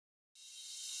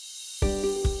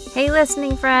Hey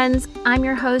listening friends, I'm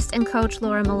your host and coach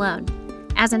Laura Malone.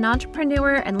 As an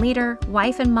entrepreneur and leader,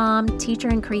 wife and mom, teacher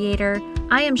and creator,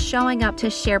 I am showing up to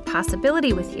share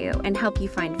possibility with you and help you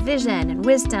find vision and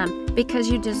wisdom because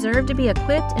you deserve to be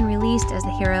equipped and released as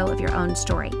the hero of your own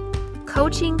story.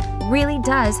 Coaching really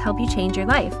does help you change your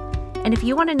life. And if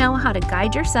you want to know how to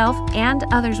guide yourself and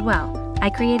others well, I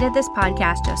created this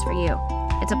podcast just for you.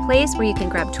 It's a place where you can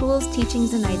grab tools,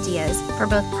 teachings, and ideas for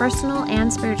both personal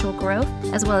and spiritual growth,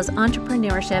 as well as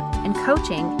entrepreneurship and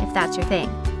coaching if that's your thing.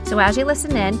 So as you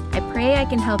listen in, I pray I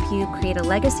can help you create a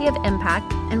legacy of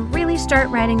impact and really start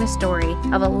writing the story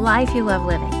of a life you love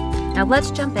living. Now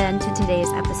let's jump into today's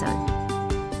episode.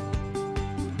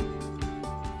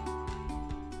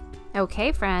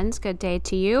 Okay, friends, good day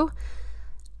to you.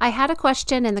 I had a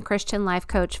question in the Christian Life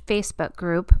Coach Facebook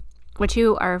group, which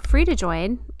you are free to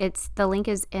join. The link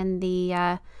is in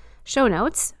the show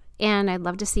notes, and I'd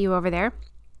love to see you over there.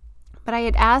 But I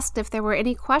had asked if there were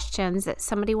any questions that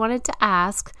somebody wanted to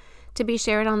ask to be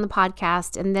shared on the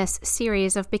podcast in this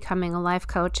series of Becoming a Life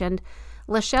Coach. And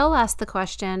Lachelle asked the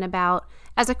question about,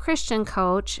 as a Christian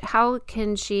coach, how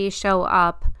can she show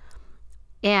up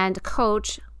and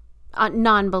coach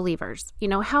non-believers?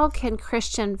 How can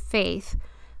Christian faith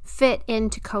fit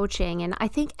into coaching? And I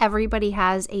think everybody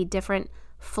has a different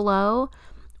flow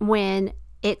when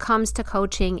it comes to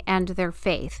coaching and their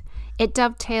faith. It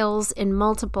dovetails in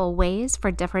multiple ways for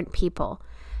different people.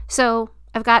 So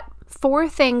I've got 4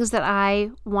 things that I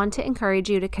want to encourage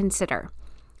you to consider.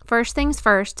 First things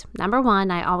first, number 1,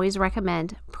 I always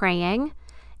recommend praying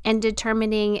and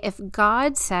determining if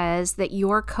God says that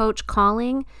your coach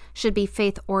calling should be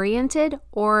faith-oriented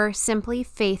or simply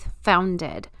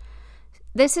faith-founded.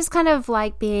 This is kind of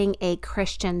like being a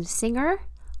Christian singer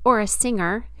or a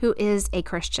singer who is a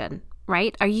Christian,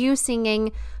 right? Are you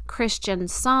singing Christian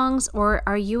songs, or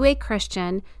are you a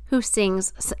Christian who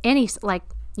sings any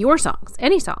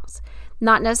songs?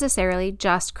 Not necessarily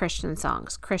just Christian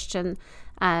songs, Christian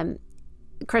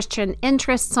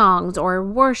interest songs or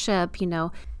worship,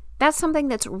 That's something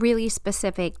that's really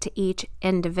specific to each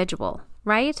individual,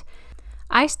 right?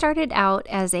 I started out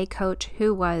as a coach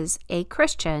who was a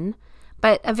Christian,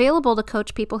 but available to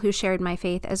coach people who shared my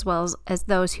faith as well as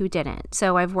those who didn't.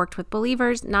 So I've worked with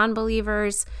believers,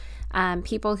 non-believers,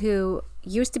 people who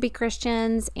used to be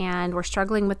Christians and were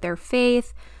struggling with their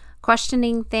faith,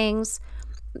 questioning things,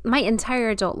 my entire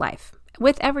adult life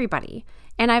with everybody.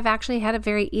 And I've actually had a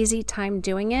very easy time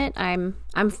doing it. I'm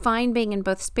fine being in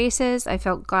both spaces. I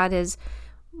felt God has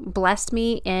blessed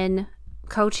me in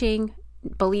coaching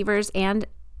believers and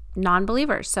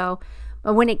non-believers. So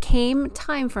when it came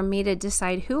time for me to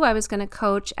decide who I was going to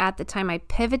coach, at the time I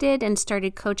pivoted and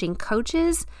started coaching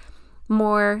coaches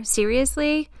more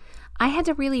seriously, I had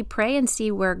to really pray and see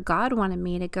where God wanted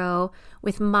me to go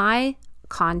with my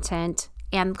content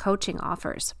and coaching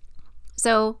offers.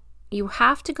 So you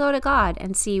have to go to God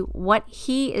and see what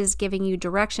He is giving you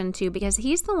direction to, because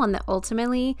He's the one that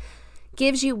ultimately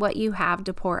gives you what you have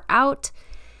to pour out.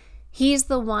 He's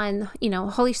the one,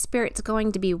 Holy Spirit's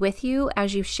going to be with you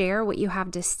as you share what you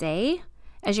have to say,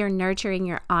 as you're nurturing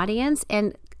your audience.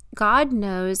 And God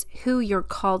knows who you're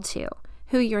called to,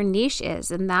 who your niche is.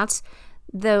 And that's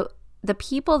the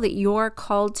people that you're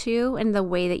called to and the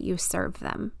way that you serve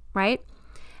them, right?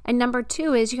 And number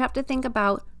 2 is you have to think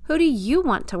about, who do you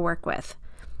want to work with?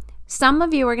 Some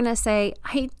of you are going to say,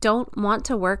 I don't want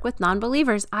to work with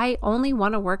non-believers. I only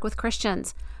want to work with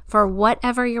Christians, for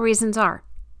whatever your reasons are.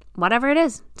 Whatever it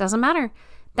is, doesn't matter.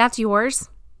 That's yours,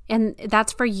 and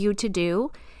that's for you to do.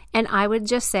 And I would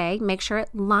just say, make sure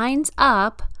it lines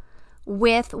up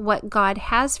with what God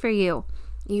has for you.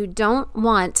 You don't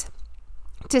want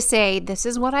to say, this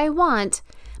is what I want,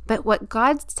 but what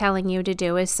God's telling you to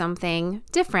do is something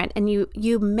different, and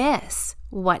you miss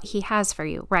what He has for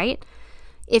you, right?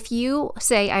 If you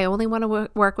say, I only want to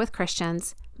work with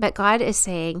Christians, but God is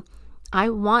saying, I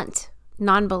want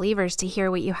non-believers to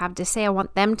hear what you have to say. I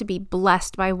want them to be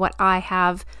blessed by what I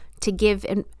have to give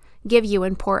you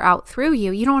and pour out through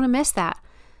you. You don't want to miss that.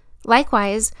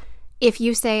 Likewise, if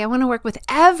you say, I want to work with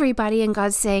everybody, and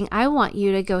God's saying, I want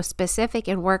you to go specific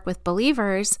and work with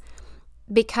believers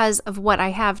because of what I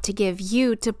have to give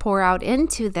you to pour out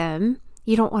into them,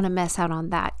 you don't want to miss out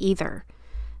on that either.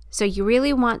 So you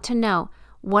really want to know,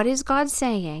 what is God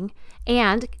saying,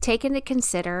 and take into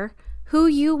consider who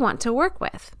you want to work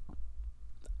with.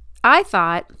 I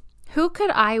thought, who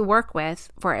could I work with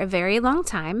for a very long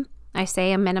time? I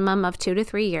say a minimum of 2 to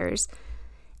 3 years.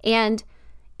 And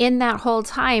in that whole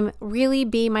time, really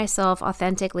be myself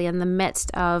authentically in the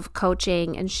midst of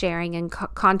coaching and sharing and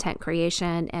content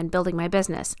creation and building my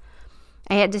business.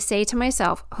 I had to say to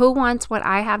myself, who wants what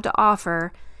I have to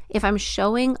offer if I'm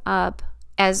showing up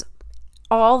as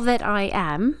all that I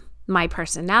am, my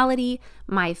personality,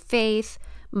 my faith,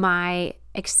 my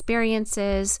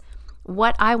experiences,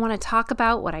 what I want to talk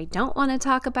about, what I don't want to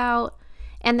talk about,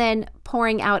 and then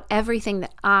pouring out everything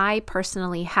that I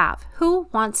personally have. Who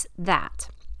wants that?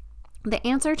 The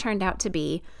answer turned out to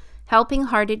be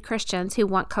helping-hearted Christians who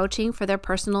want coaching for their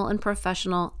personal and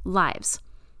professional lives,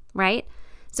 right?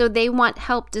 So they want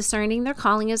help discerning their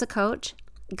calling as a coach,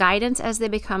 guidance as they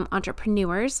become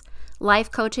entrepreneurs, life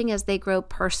coaching as they grow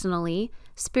personally,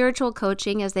 spiritual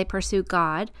coaching as they pursue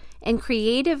God, and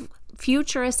creative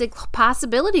futuristic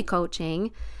possibility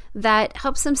coaching that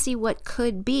helps them see what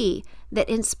could be, that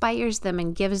inspires them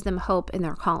and gives them hope in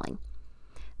their calling.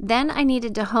 Then I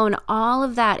needed to hone all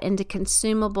of that into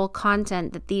consumable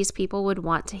content that these people would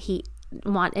want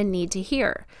and need to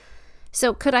hear.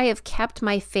 So could I have kept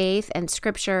my faith and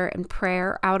scripture and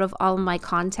prayer out of all of my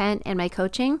content and my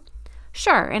coaching?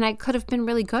 Sure, and I could have been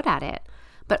really good at it.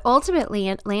 But ultimately,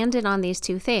 it landed on these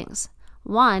two things.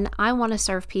 One, I want to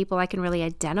serve people I can really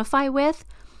identify with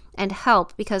and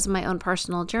help because of my own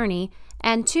personal journey.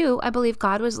 And two, I believe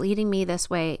God was leading me this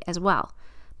way as well.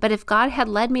 But if God had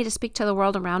led me to speak to the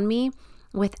world around me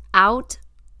without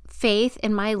faith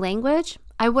in my language,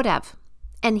 I would have.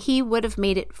 And He would have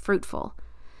made it fruitful.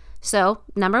 So,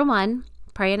 number one,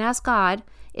 pray and ask God,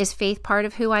 is faith part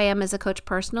of who I am as a coach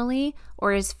personally,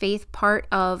 or is faith part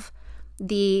of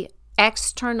the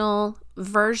external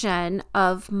version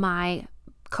of my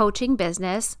coaching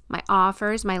business, my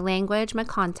offers, my language, my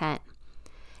content?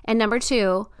 And number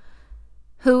two,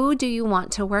 who do you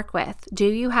want to work with? Do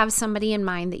you have somebody in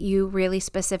mind that you really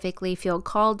specifically feel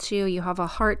called to, you have a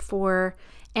heart for,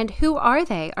 and who are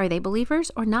they? Are they believers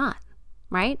or not,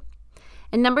 right?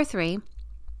 And number three,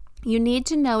 you need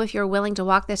to know if you're willing to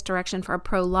walk this direction for a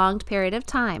prolonged period of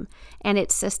time and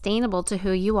it's sustainable to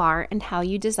who you are and how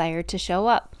you desire to show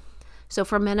up. So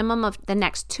for a minimum of the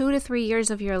next 2 to 3 years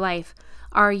of your life,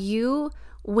 are you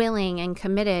willing and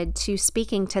committed to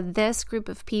speaking to this group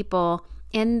of people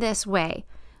in this way,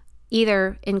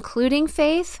 either including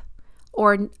faith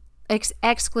or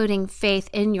excluding faith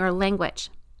in your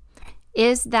language?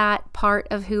 Is that part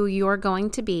of who you're going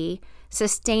to be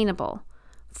sustainable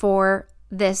for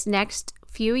this next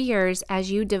few years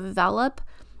as you develop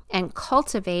and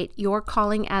cultivate your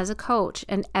calling as a coach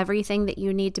and everything that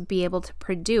you need to be able to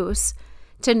produce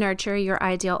to nurture your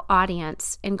ideal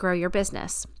audience and grow your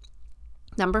business?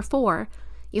 Number four,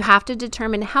 you have to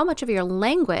determine how much of your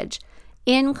language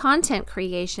in content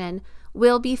creation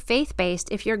will be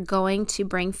faith-based if you're going to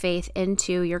bring faith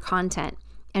into your content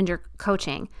and your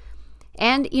coaching.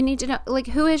 And you need to know,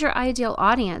 who is your ideal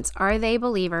audience? Are they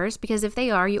believers? Because if they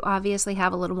are, you obviously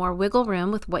have a little more wiggle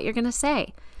room with what you're going to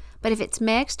say. But if it's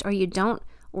mixed or you don't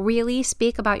really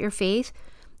speak about your faith,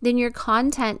 then your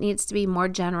content needs to be more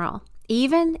general.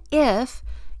 Even if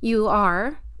you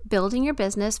are building your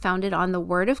business founded on the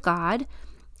Word of God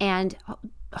and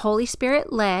Holy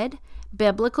Spirit-led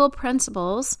biblical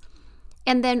principles,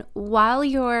 and then while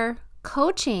you're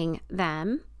coaching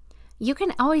them, you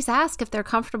can always ask if they're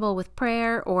comfortable with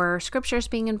prayer or scriptures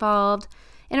being involved.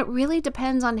 And it really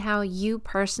depends on how you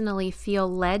personally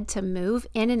feel led to move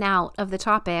in and out of the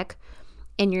topic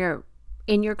in your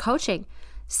coaching.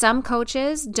 Some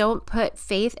coaches don't put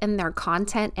faith in their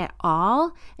content at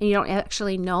all, and you don't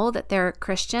actually know that they're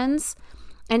Christians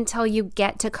until you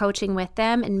get to coaching with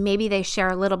them, and maybe they share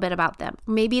a little bit about them.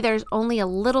 Maybe there's only a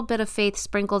little bit of faith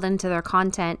sprinkled into their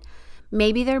content.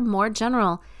 Maybe they're more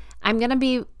general. I'm going to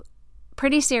be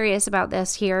pretty serious about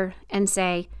this here and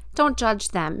say, don't judge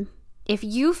them. If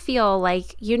you feel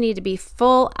like you need to be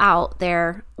full out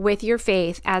there with your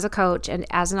faith as a coach and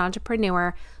as an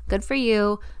entrepreneur, good for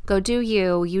you. Go do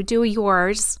you. You do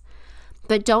yours.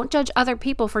 But don't judge other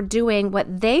people for doing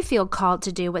what they feel called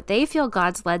to do, what they feel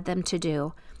God's led them to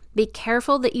do. Be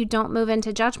careful that you don't move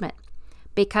into judgment,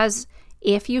 because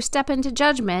if you step into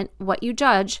judgment, what you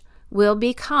judge will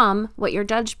become what you're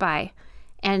judged by.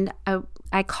 And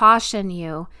I caution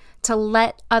you to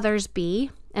let others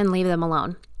be and leave them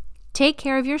alone. Take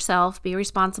care of yourself. Be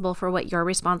responsible for what you're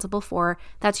responsible for.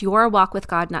 That's your walk with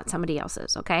God, not somebody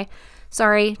else's, okay?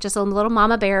 Sorry, just a little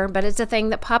mama bear, but it's a thing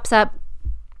that pops up.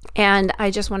 And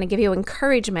I just want to give you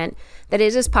encouragement that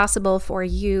it is possible for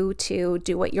you to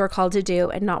do what you're called to do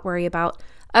and not worry about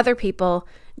other people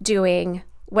doing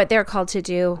what they're called to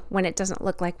do when it doesn't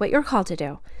look like what you're called to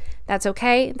do. That's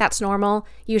okay. That's normal.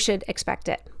 You should expect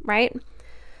it, right?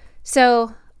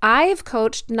 So I've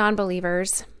coached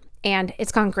non-believers and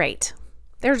it's gone great.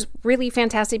 There's really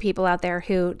fantastic people out there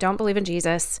who don't believe in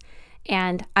Jesus,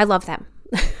 and I love them.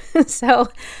 So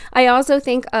I also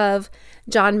think of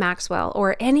John Maxwell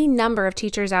or any number of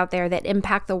teachers out there that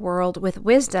impact the world with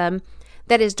wisdom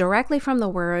that is directly from the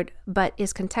Word, but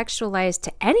is contextualized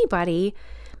to anybody,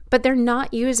 but they're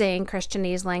not using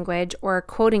Christianese language or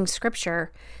quoting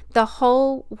scripture. The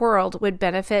whole world would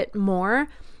benefit more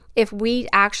if we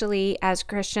actually, as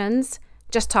Christians,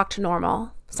 just talked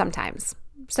normal sometimes.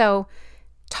 So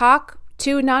talk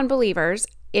to non-believers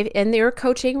in your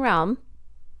coaching realm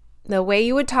the way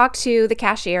you would talk to the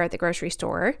cashier at the grocery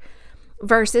store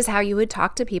versus how you would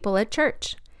talk to people at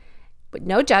church. With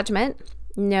no judgment,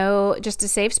 no, just a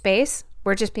safe space.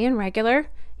 We're just being regular.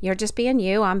 You're just being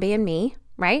you. I'm being me,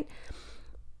 right?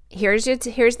 Here's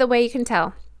the way you can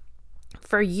tell.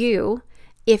 For you,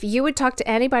 if you would talk to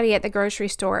anybody at the grocery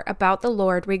store about the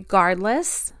Lord,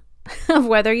 regardless of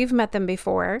whether you've met them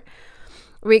before,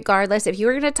 regardless, if you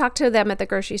were going to talk to them at the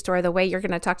grocery store the way you're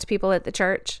going to talk to people at the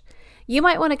church, you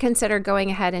might want to consider going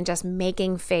ahead and just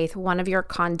making faith one of your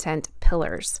content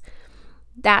pillars.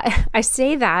 That I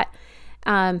say that,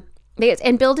 and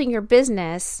building your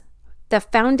business, the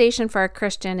foundation for a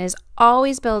Christian is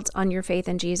always built on your faith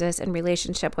in Jesus and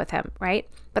relationship with Him, right?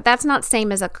 But that's not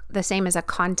the same as a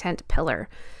content pillar.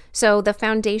 So the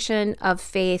foundation of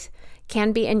faith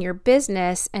can be in your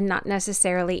business and not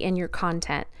necessarily in your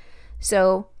content.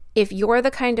 So if you're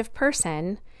the kind of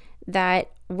person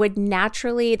that would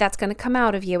naturally, that's going to come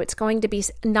out of you, it's going to be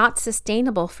not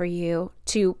sustainable for you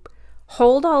to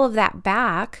hold all of that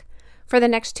back for the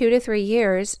next 2 to 3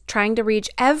 years, trying to reach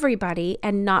everybody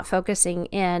and not focusing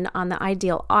in on the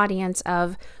ideal audience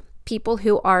of people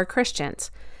who are Christians.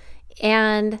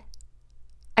 And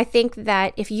I think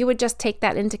that if you would just take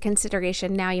that into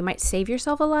consideration now, you might save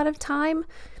yourself a lot of time,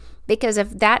 because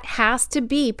if that has to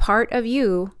be part of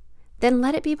you, then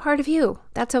let it be part of you.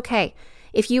 That's okay.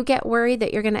 If you get worried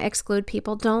that you're going to exclude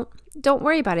people, don't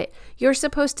worry about it. You're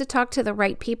supposed to talk to the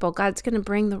right people. God's going to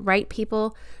bring the right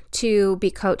people to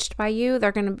be coached by you.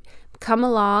 They're going to come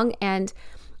along, and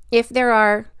if there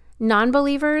are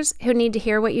non-believers who need to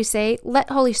hear what you say, let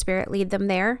Holy Spirit lead them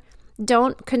there.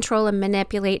 Don't control and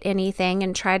manipulate anything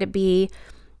and try to be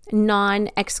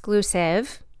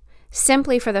non-exclusive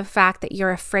simply for the fact that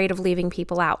you're afraid of leaving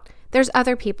people out. There's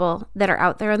other people that are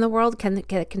out there in the world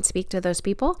can speak to those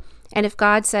people. And if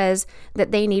God says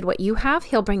that they need what you have,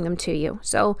 He'll bring them to you.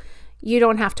 So you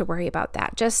don't have to worry about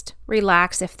that. Just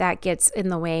relax if that gets in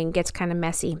the way and gets kind of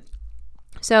messy.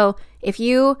 So if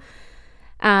you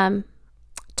I'm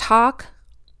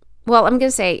going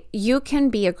to say you can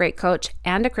be a great coach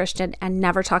and a Christian and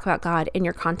never talk about God in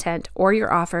your content or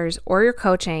your offers or your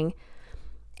coaching.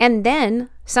 And then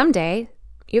someday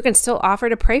you can still offer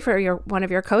to pray for one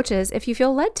of your coaches if you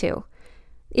feel led to.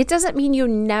 It doesn't mean you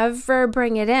never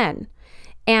bring it in.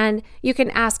 And you can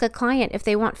ask a client if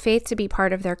they want faith to be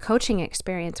part of their coaching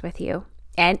experience with you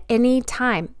at any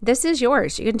time. This is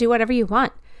yours. You can do whatever you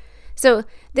want. So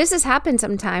this has happened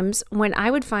sometimes when I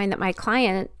would find that my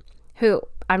client, who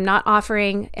I'm not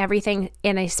offering everything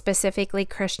in a specifically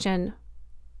Christian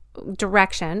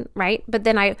direction, right? But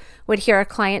then I would hear a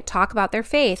client talk about their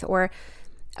faith or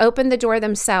open the door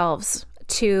themselves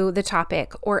to the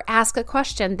topic or ask a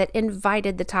question that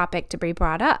invited the topic to be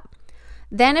brought up.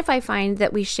 Then if I find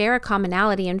that we share a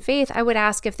commonality in faith, I would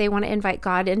ask if they want to invite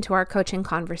God into our coaching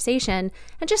conversation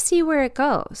and just see where it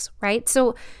goes, right?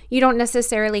 So you don't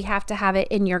necessarily have to have it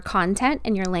in your content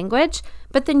and your language,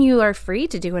 but then you are free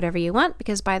to do whatever you want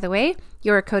because, by the way,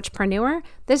 you're a coachpreneur.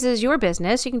 This is your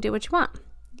business. You can do what you want.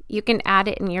 You can add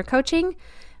it in your coaching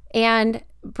and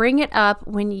bring it up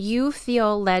when you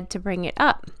feel led to bring it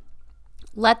up.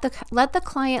 Let the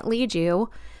client lead you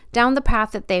down the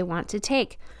path that they want to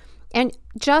take. And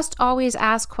just always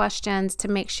ask questions to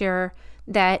make sure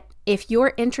that if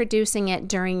you're introducing it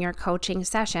during your coaching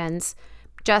sessions,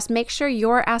 just make sure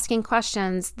you're asking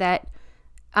questions that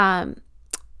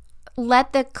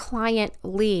let the client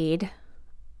lead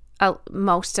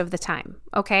most of the time,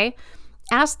 okay?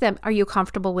 Ask them, are you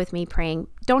comfortable with me praying?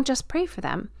 Don't just pray for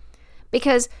them.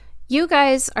 Because you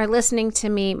guys are listening to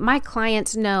me. My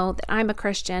clients know that I'm a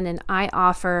Christian and I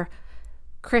offer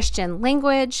Christian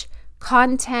language,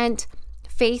 content,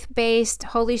 faith-based,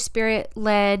 Holy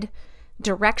Spirit-led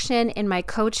direction in my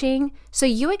coaching. So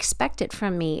you expect it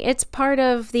from me. It's part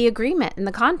of the agreement in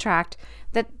the contract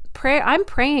that I'm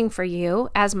praying for you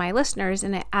as my listeners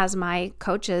and as my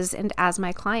coaches and as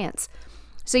my clients.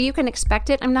 So you can expect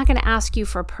it. I'm not going to ask you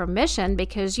for permission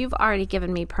because you've already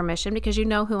given me permission because you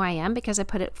know who I am because I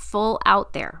put it full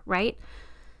out there, right?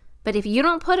 But if you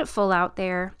don't put it full out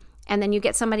there and then you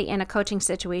get somebody in a coaching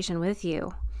situation with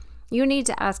you, you need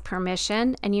to ask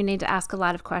permission and you need to ask a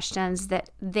lot of questions that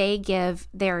they give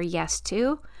their yes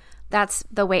to That's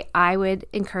the way I would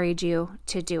encourage you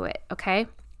to do it, okay?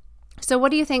 So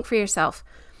what do you think for yourself?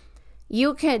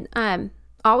 You can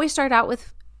always start out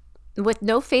with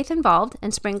no faith involved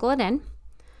and sprinkle it in.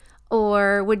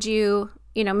 Or would you,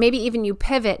 maybe even you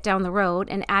pivot down the road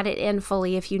and add it in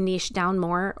fully if you niche down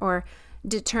more or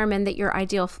determine that your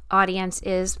ideal audience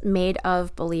is made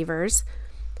of believers.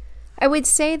 I would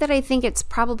say that I think it's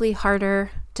probably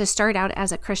harder to start out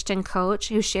as a Christian coach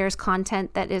who shares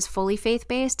content that is fully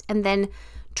faith-based and then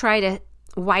try to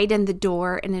widen the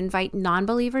door and invite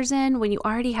non-believers in when you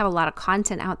already have a lot of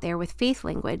content out there with faith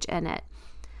language in it.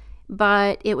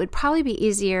 But it would probably be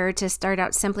easier to start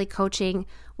out simply coaching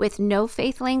with no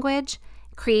faith language,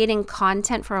 creating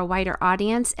content for a wider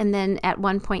audience, and then at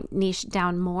one point niche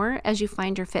down more as you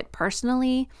find your fit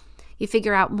personally. You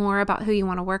figure out more about who you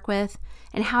want to work with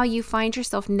and how you find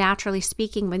yourself naturally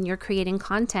speaking when you're creating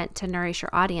content to nourish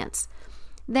your audience.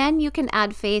 Then you can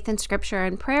add faith and scripture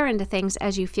and prayer into things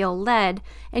as you feel led,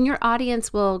 and your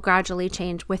audience will gradually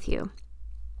change with you.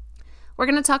 We're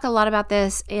going to talk a lot about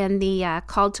this in the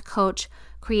Called to Coach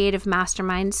Creative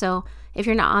Mastermind. So if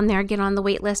you're not on there, get on the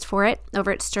wait list for it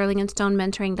over at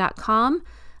sterlingandstonementoring.com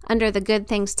under the Good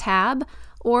Things tab,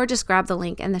 or just grab the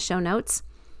link in the show notes.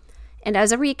 And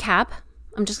as a recap,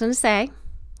 I'm just going to say,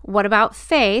 what about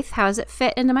faith? How does it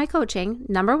fit into my coaching?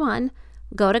 Number 1,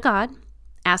 go to God,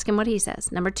 ask him what he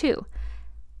says. Number 2,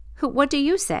 what do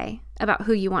you say about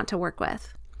who you want to work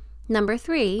with? Number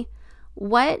 3,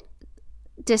 what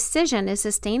decision is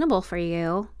sustainable for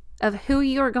you of who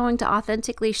you're going to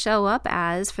authentically show up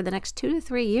as for the next 2 to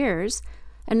 3 years?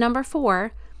 And number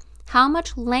 4, how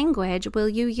much language will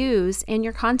you use in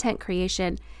your content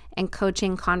creation and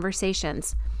coaching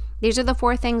conversations? These are the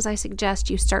 4 things I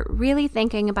suggest you start really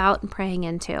thinking about and praying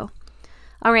into.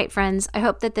 All right, friends, I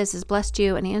hope that this has blessed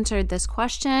you and answered this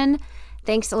question.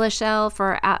 Thanks to Lachelle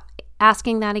for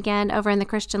asking that again over in the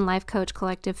Christian Life Coach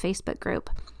Collective Facebook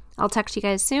group. I'll text you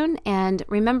guys soon, and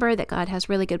remember that God has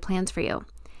really good plans for you.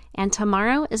 And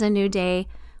tomorrow is a new day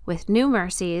with new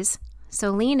mercies,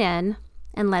 so lean in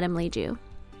and let him lead you.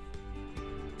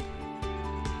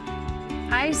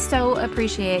 I so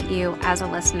appreciate you as a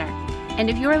listener. And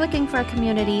if you are looking for a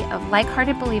community of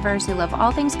like-hearted believers who love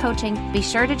all things coaching, be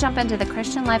sure to jump into the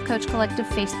Christian Life Coach Collective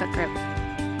Facebook group.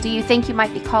 Do you think you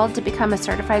might be called to become a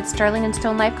certified Sterling and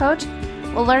Stone Life Coach?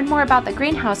 We'll learn more about the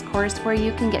Greenhouse course, where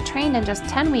you can get trained in just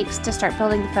 10 weeks to start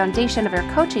building the foundation of your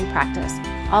coaching practice.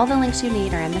 All the links you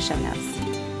need are in the show notes.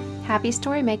 Happy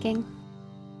story making!